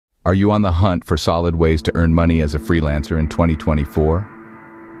Are you on the hunt for solid ways to earn money as a freelancer in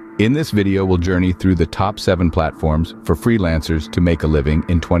 2024? In this video, we'll journey through the top 7 platforms for freelancers to make a living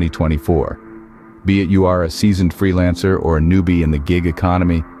in 2024. Be it you are a seasoned freelancer or a newbie in the gig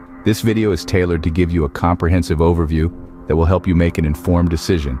economy, this video is tailored to give you a comprehensive overview that will help you make an informed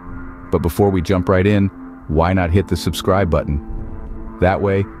decision. But before we jump right in, why not hit the subscribe button? That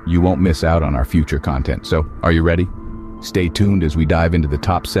way, you won't miss out on our future content. So, are you ready? Stay tuned as we dive into the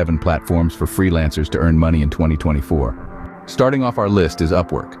top 7 platforms for freelancers to earn money in 2024. Starting off our list is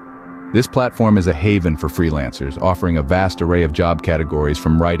Upwork. This platform is a haven for freelancers, offering a vast array of job categories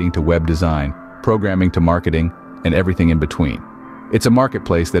from writing to web design, programming to marketing, and everything in between. It's a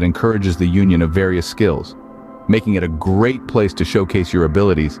marketplace that encourages the union of various skills, making it a great place to showcase your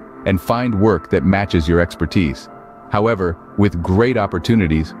abilities and find work that matches your expertise. However, with great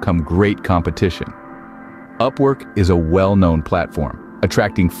opportunities come great competition. Upwork is a well-known platform,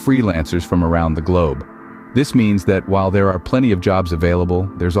 attracting freelancers from around the globe. This means that while there are plenty of jobs available,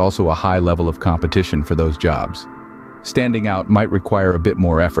 there's also a high level of competition for those jobs. Standing out might require a bit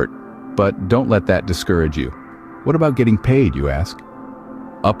more effort, but don't let that discourage you. What about getting paid, you ask?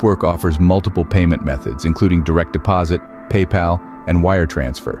 Upwork offers multiple payment methods, including direct deposit, PayPal, and wire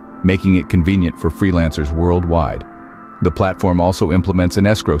transfer, making it convenient for freelancers worldwide. The platform also implements an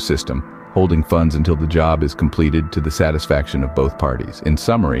escrow system, holding funds until the job is completed to the satisfaction of both parties. In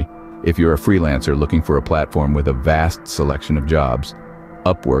summary, if you're a freelancer looking for a platform with a vast selection of jobs,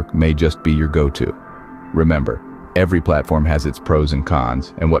 Upwork may just be your go-to. Remember, every platform has its pros and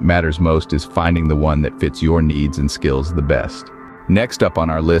cons, and what matters most is finding the one that fits your needs and skills the best. Next up on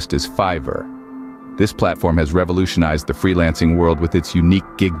our list is Fiverr. This platform has revolutionized the freelancing world with its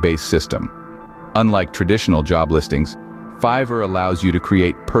unique gig-based system. Unlike traditional job listings, Fiverr allows you to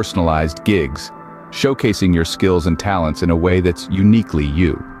create personalized gigs, showcasing your skills and talents in a way that's uniquely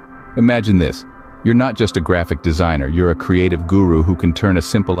you. Imagine this, you're not just a graphic designer, you're a creative guru who can turn a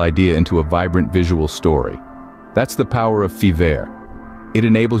simple idea into a vibrant visual story. That's the power of Fiverr. It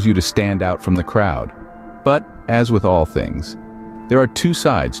enables you to stand out from the crowd. But, as with all things, there are 2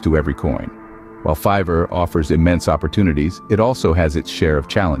 sides to every coin. While Fiverr offers immense opportunities, it also has its share of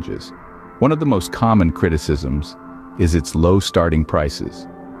challenges. One of the most common criticisms is its low starting prices.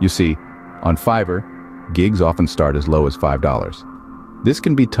 You see, on Fiverr, gigs often start as low as $5. This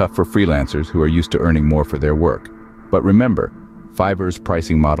can be tough for freelancers who are used to earning more for their work. But remember, Fiverr's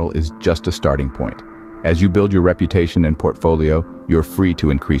pricing model is just a starting point. As you build your reputation and portfolio, you're free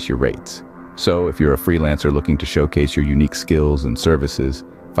to increase your rates. So if you're a freelancer looking to showcase your unique skills and services,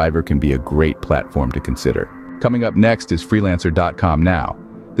 Fiverr can be a great platform to consider. Coming up next is freelancer.com now.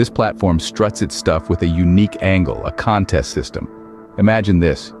 This platform struts its stuff with a unique angle, a contest system. Imagine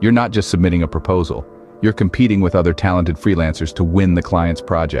this, you're not just submitting a proposal, you're competing with other talented freelancers to win the client's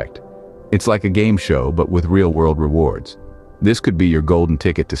project. It's like a game show, but with real-world rewards. This could be your golden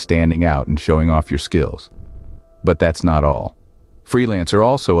ticket to standing out and showing off your skills. But that's not all. Freelancer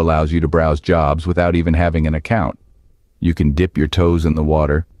also allows you to browse jobs without even having an account. You can dip your toes in the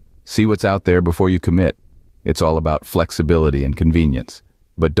water, see what's out there before you commit. It's all about flexibility and convenience.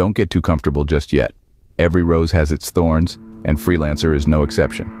 But don't get too comfortable just yet. Every rose has its thorns, and Freelancer is no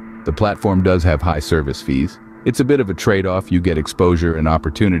exception. The platform does have high service fees. It's a bit of a trade-off. You get exposure and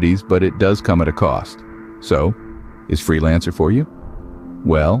opportunities, but it does come at a cost. So, is Freelancer for you?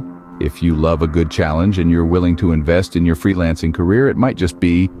 Well, if you love a good challenge and you're willing to invest in your freelancing career, it might just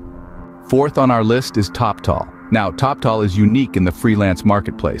be. Fourth on our list is Toptal. Now, Toptal is unique in the freelance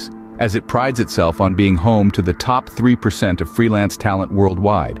marketplace, as it prides itself on being home to the top 3% of freelance talent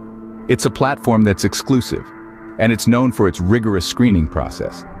worldwide. It's a platform that's exclusive, and it's known for its rigorous screening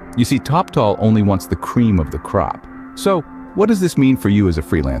process. You see, Toptal only wants the cream of the crop. So, what does this mean for you as a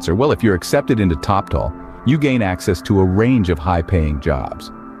freelancer? Well, if you're accepted into Toptal, you gain access to a range of high-paying jobs.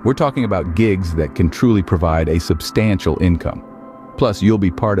 We're talking about gigs that can truly provide a substantial income. Plus, you'll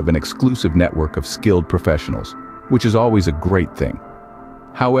be part of an exclusive network of skilled professionals, which is always a great thing.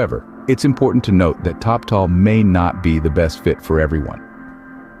 However, it's important to note that Toptal may not be the best fit for everyone.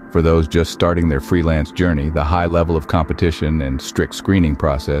 For those just starting their freelance journey, the high level of competition and strict screening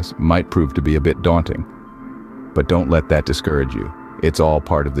process might prove to be a bit daunting. But don't let that discourage you. It's all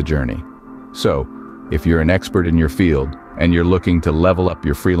part of the journey. So, if you're an expert in your field and you're looking to level up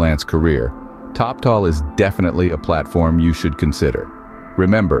your freelance career, Toptal is definitely a platform you should consider.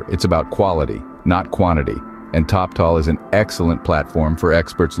 Remember, it's about quality, not quantity. And Toptal is an excellent platform for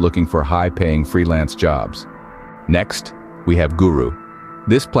experts looking for high-paying freelance jobs. Next, we have Guru.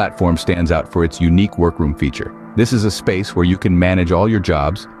 This platform stands out for its unique workroom feature. This is a space where you can manage all your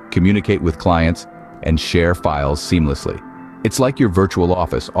jobs, communicate with clients, and share files seamlessly. It's like your virtual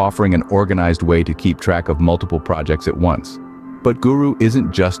office, offering an organized way to keep track of multiple projects at once. But Guru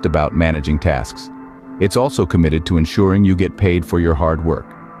isn't just about managing tasks. It's also committed to ensuring you get paid for your hard work.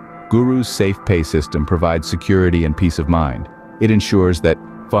 Guru's safe pay system provides security and peace of mind. It ensures that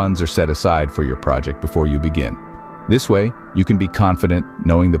funds are set aside for your project before you begin. This way, you can be confident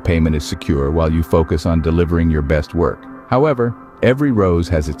knowing the payment is secure while you focus on delivering your best work. However, every rose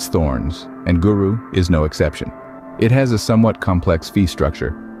has its thorns, and Guru is no exception. It has a somewhat complex fee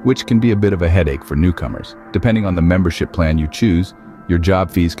structure, which can be a bit of a headache for newcomers. Depending on the membership plan you choose, your job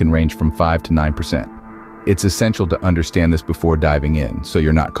fees can range from 5 to 9%. It's essential to understand this before diving in, so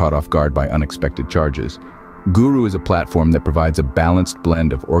you're not caught off guard by unexpected charges. Guru is a platform that provides a balanced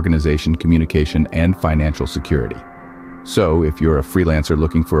blend of organization, communication, and financial security. So, if you're a freelancer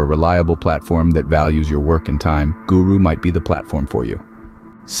looking for a reliable platform that values your work and time, Guru might be the platform for you.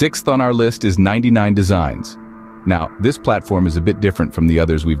 Sixth on our list is 99 Designs. Now, this platform is a bit different from the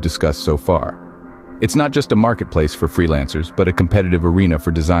others we've discussed so far. It's not just a marketplace for freelancers, but a competitive arena for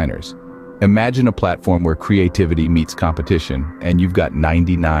designers. Imagine a platform where creativity meets competition, and you've got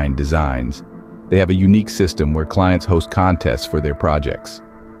 99 designs. They have a unique system where clients host contests for their projects.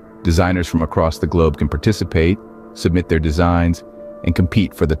 Designers from across the globe can participate, submit their designs, and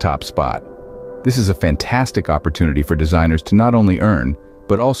compete for the top spot. This is a fantastic opportunity for designers to not only earn,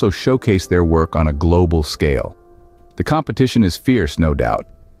 but also showcase their work on a global scale. The competition is fierce, no doubt,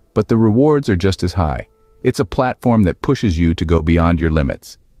 but the rewards are just as high. It's a platform that pushes you to go beyond your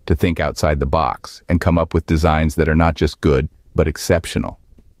limits, to think outside the box, and come up with designs that are not just good, but exceptional.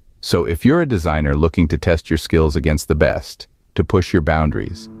 So if you're a designer looking to test your skills against the best, to push your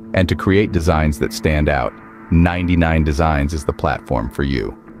boundaries, and to create designs that stand out, 99 Designs is the platform for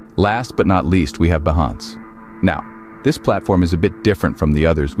you. Last but not least, we have Behance. Now, this platform is a bit different from the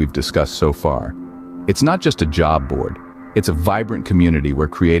others we've discussed so far. It's not just a job board. It's a vibrant community where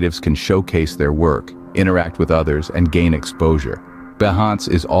creatives can showcase their work, interact with others, and gain exposure. Behance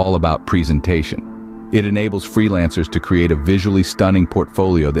is all about presentation. It enables freelancers to create a visually stunning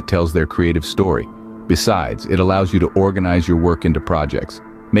portfolio that tells their creative story. Besides, it allows you to organize your work into projects,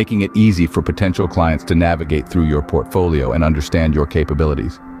 making it easy for potential clients to navigate through your portfolio and understand your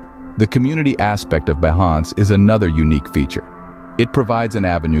capabilities. The community aspect of Behance is another unique feature. It provides an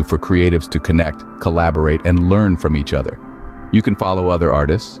avenue for creatives to connect, collaborate, and learn from each other. You can follow other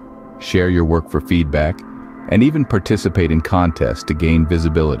artists, share your work for feedback, and even participate in contests to gain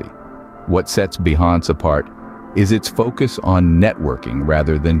visibility. What sets Behance apart is its focus on networking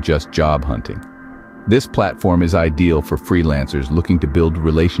rather than just job hunting. This platform is ideal for freelancers looking to build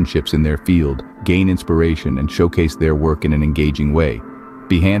relationships in their field, gain inspiration, and showcase their work in an engaging way.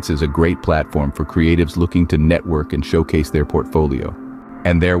 Behance is a great platform for creatives looking to network and showcase their portfolio.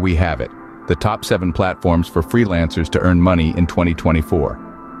 And there we have it, the top 7 platforms for freelancers to earn money in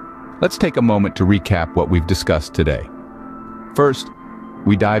 2024. Let's take a moment to recap what we've discussed today. First,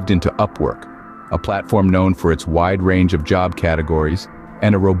 we dived into Upwork, a platform known for its wide range of job categories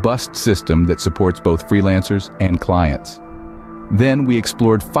and a robust system that supports both freelancers and clients. Then we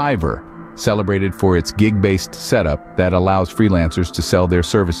explored Fiverr, celebrated for its gig-based setup that allows freelancers to sell their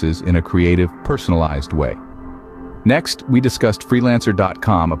services in a creative, personalized way. Next, we discussed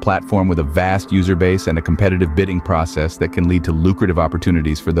freelancer.com, a platform with a vast user base and a competitive bidding process that can lead to lucrative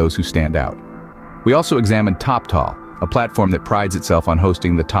opportunities for those who stand out. We also examined Toptal, a platform that prides itself on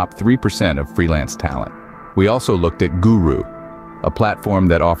hosting the top 3% of freelance talent. We also looked at Guru, a platform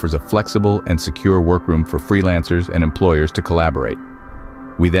that offers a flexible and secure workroom for freelancers and employers to collaborate.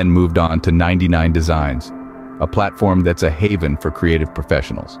 We then moved on to 99 Designs, a platform that's a haven for creative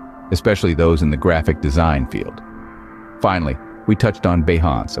professionals, especially those in the graphic design field. Finally, we touched on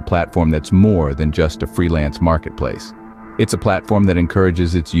Behance, a platform that's more than just a freelance marketplace. It's a platform that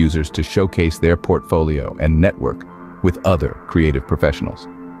encourages its users to showcase their portfolio and network with other creative professionals.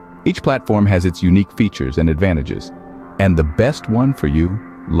 Each platform has its unique features and advantages, and the best one for you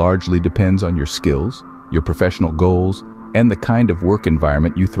largely depends on your skills, your professional goals, and the kind of work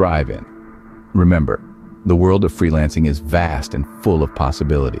environment you thrive in. Remember, the world of freelancing is vast and full of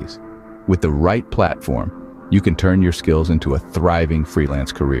possibilities. With the right platform, you can turn your skills into a thriving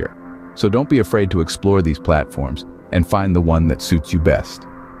freelance career. So don't be afraid to explore these platforms and find the one that suits you best.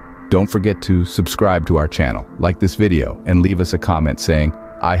 Don't forget to subscribe to our channel, like this video, and leave us a comment saying,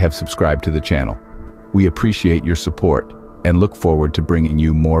 "I have subscribed to the channel." We appreciate your support and look forward to bringing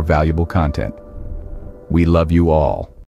you more valuable content. We love you all.